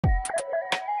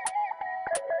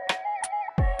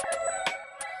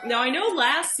Now I know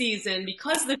last season,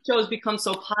 because the show's become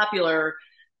so popular,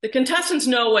 the contestants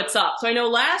know what's up. So I know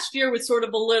last year was sort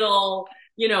of a little,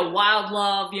 wild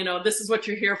love, this is what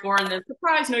you're here for, and then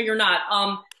surprise, no, you're not.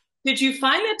 Did you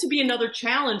find that to be another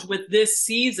challenge with this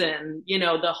season,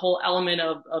 the whole element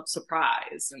of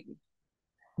surprise? And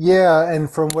Yeah, and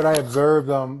from what I observed,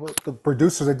 the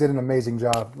producers they did an amazing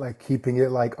job, like keeping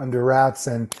it like under wraps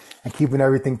and keeping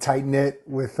everything tight knit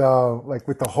with like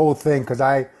with the whole thing. Because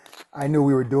I knew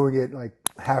we were doing it like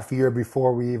half a year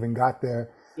before we even got there.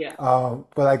 yeah. But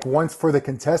like once for the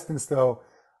contestants though,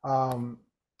 um,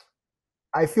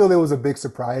 I feel there was a big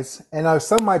surprise, and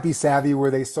some might be savvy where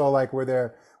they saw like where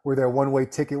their one-way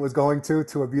ticket was going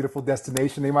to a beautiful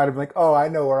destination. They might have been like, "Oh, I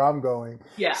know where I'm going,"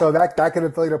 Yeah. so that could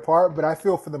have played a part. But I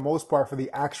feel for the most part, for the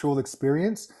actual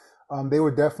experience, they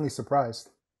were definitely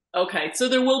surprised. Okay. So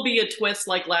there will be a twist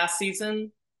like last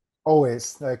season.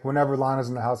 Always, like whenever Lana's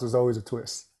in the house, there's always a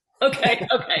twist. Okay,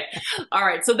 okay. All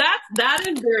right. So that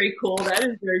is very cool. That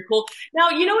is very cool. Now,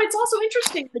 it's also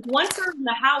interesting, like once they're in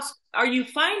the house, are you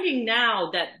finding now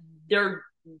that they're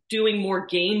doing more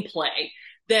gameplay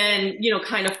than,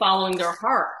 kind of following their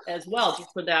heart as well,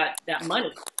 just for that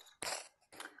money?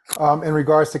 In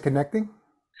regards to connecting.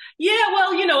 Yeah,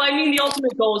 well, I mean, the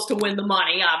ultimate goal is to win the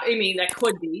money. I mean, that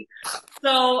could be.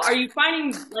 So, are you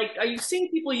finding like, are you seeing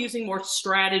people using more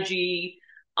strategy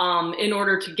in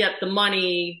order to get the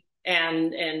money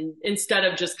and instead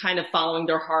of just kind of following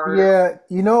their heart? Yeah,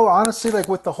 honestly, like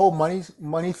with the whole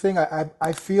money thing,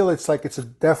 I feel it's like it's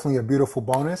definitely a beautiful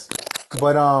bonus,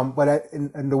 but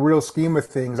in the real scheme of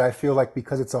things, I feel like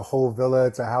because it's a whole villa,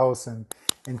 it's a house and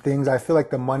things, I feel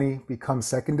like the money becomes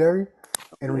secondary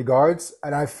in regards,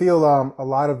 and I feel a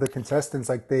lot of the contestants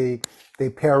like they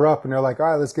pair up and they're like, all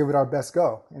right, let's give it our best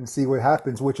go and see what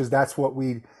happens, which is that's what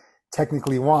we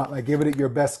technically want, like give it your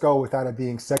best go without it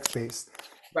being sex based.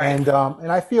 Right.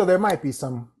 And I feel there might be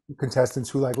some contestants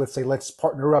who like, let's say, let's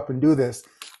partner up and do this.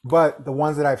 But the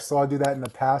ones that I've saw do that in the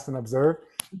past and observed,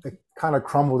 it kind of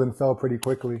crumbled and fell pretty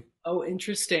quickly. Oh,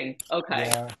 interesting. Okay.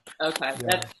 Yeah, Okay.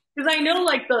 That yeah. because I know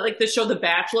like the show The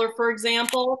Bachelor, for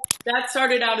example, that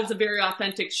started out as a very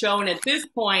authentic show, and at this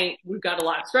point, we've got a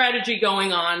lot of strategy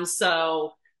going on,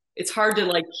 so it's hard to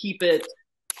like keep it.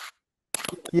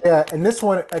 Yeah, and this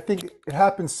one, I think it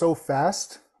happened so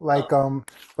fast. Oh,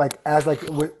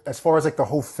 As far as like the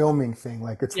whole filming thing,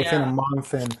 like it's within a yeah,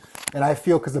 month, and I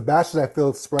feel because the Bachelor, I feel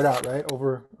it's spread out right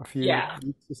over a few yeah,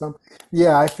 weeks or something.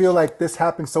 Yeah, I feel like this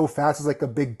happened so fast. It's like a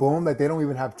big boom that they don't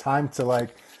even have time to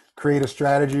like create a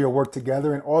strategy or work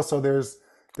together. And also, there's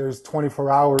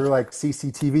 24-hour like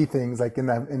CCTV things like in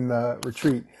the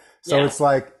retreat. So yeah, it's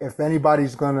like if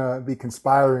anybody's gonna be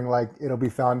conspiring, like it'll be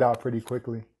found out pretty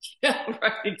quickly. yeah.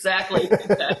 Right. Exactly.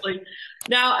 Exactly.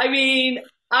 Now, I mean,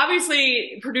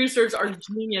 obviously, producers are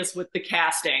genius with the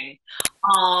casting.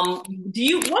 What do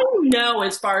you know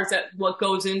as far as that what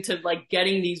goes into like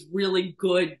getting these really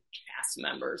good cast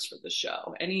members for the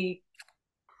show? Any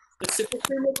specifics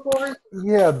you look for?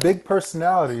 Yeah, big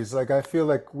personalities. Like I feel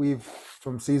like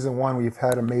from season one, we've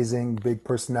had amazing big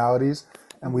personalities,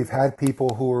 and we've had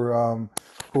people who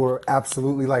are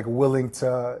absolutely like willing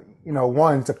to,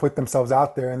 one, to put themselves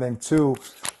out there, and then two,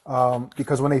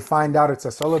 because when they find out it's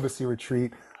a celibacy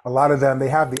retreat, a lot of them they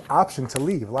have the option to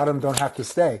leave. A lot of them don't have to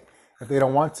stay if they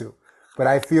don't want to. But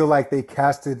I feel like they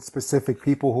casted specific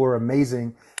people who are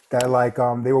amazing that like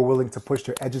they were willing to push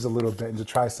their edges a little bit and to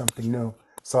try something new.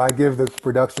 So I give the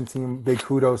production team big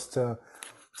kudos to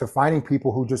finding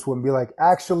people who just wouldn't be like,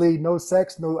 actually, no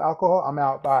sex, no alcohol, I'm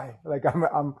out, bye. Like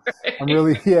I'm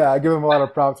really yeah, I give them a lot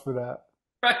of props for that.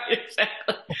 Right,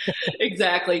 exactly.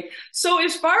 Exactly. So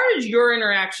as far as your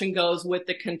interaction goes with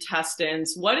the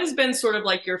contestants, what has been sort of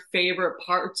like your favorite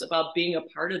parts about being a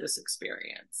part of this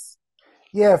experience?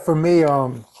 Yeah, for me,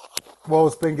 well,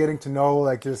 it's been getting to know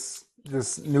like just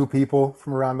new people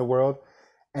from around the world.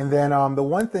 And then the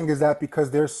one thing is that because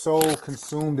they're so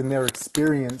consumed in their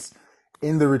experience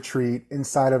in the retreat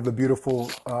inside of the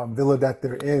beautiful villa that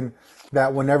they're in,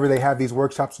 that whenever they have these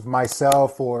workshops with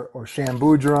myself or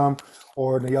Shambudram,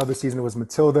 or in the other season it was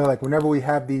Matilda, like whenever we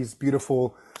have these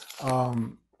beautiful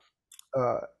um,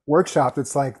 workshops,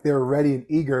 it's like they're ready and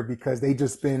eager because they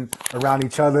just been around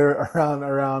each other,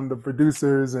 around the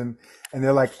producers, and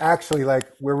they're like, actually,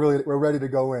 like we're ready to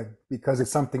go in because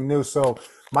it's something new. So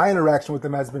my interaction with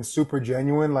them has been super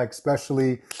genuine. Like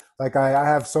especially, like I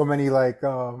have so many like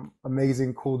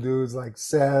amazing cool dudes like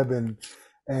Seb and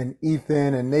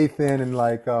Ethan and Nathan and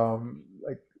like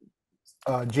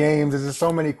James. There's just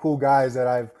so many cool guys that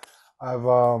I've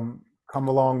come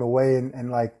along the way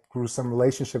and like grew some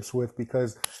relationships with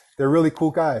because they're really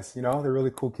cool guys. They're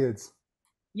really cool kids.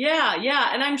 Yeah,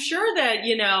 yeah. And I'm sure that,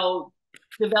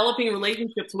 developing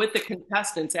relationships with the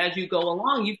contestants as you go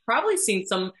along, you've probably seen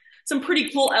some pretty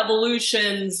cool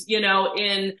evolutions,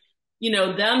 in,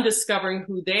 them discovering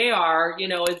who they are.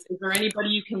 Is there anybody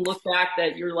you can look back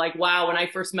that you're like, wow, when I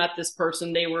first met this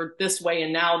person, they were this way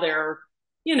and now they're,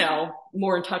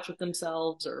 more in touch with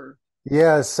themselves or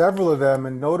Yeah, several of them,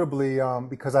 and notably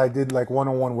because I did like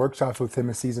one-on-one workshops with him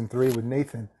in season 3 with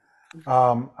Nathan.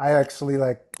 I actually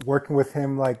like working with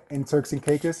him like in Turks and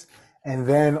Caicos, and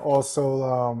then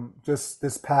also just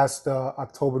this past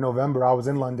October, November, I was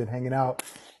in London hanging out,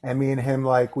 and me and him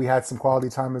like we had some quality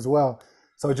time as well.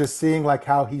 So just seeing like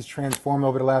how he's transformed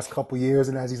over the last couple years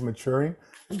and as he's maturing,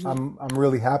 Mhm. I'm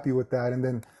really happy with that. And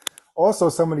then also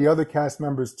some of the other cast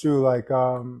members too, like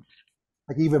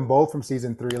even Beaux from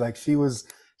season 3, like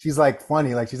she's like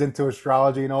funny, like she's into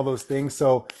astrology and all those things.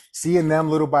 So seeing them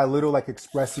little by little, like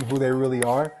expressing who they really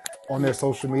are on their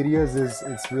social medias is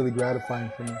it's really gratifying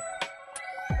for me.